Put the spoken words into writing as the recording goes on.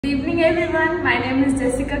Good evening everyone, my name is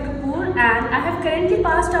Jessica Kapoor and I have currently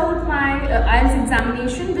passed out my Ielts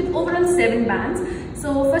examination with overall 7 bands.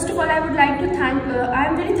 So first of all I would like to I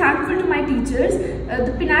am very thankful to my teachers,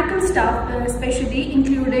 the Pinnacle staff especially,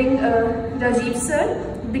 including Rajiv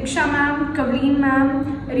sir, Diksha ma'am, Kavleen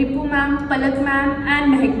ma'am, Ripu ma'am, Palak ma'am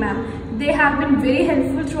and Mehak ma'am. They have been very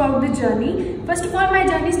helpful throughout the journey. First of all, my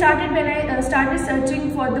journey started when I started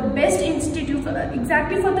searching for the best institute,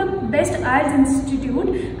 exactly for the best Ielts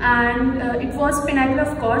institute, and it was Pinnacle,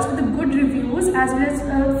 of course, with the good reviews as well as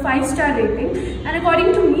 5-star rating. And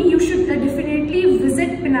according to me, you should definitely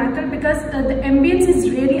visit Pinnacle because the ambience is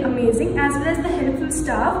really amazing, as well as the helpful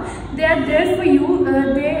staff. They are there for you.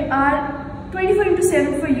 They are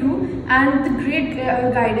 24/7 for you, and the great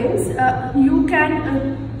guidance.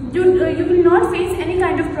 You will not face any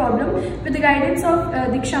kind of problem with the guidance of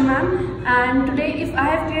Diksha ma'am. And today, if I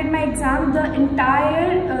have cleared my exam, the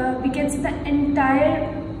entire we can say the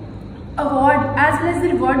entire award as well as the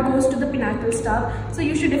reward goes to the Pinnacle staff. So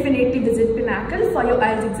you should definitely visit Pinnacle for your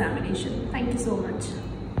Ielts examination. Thank you so much.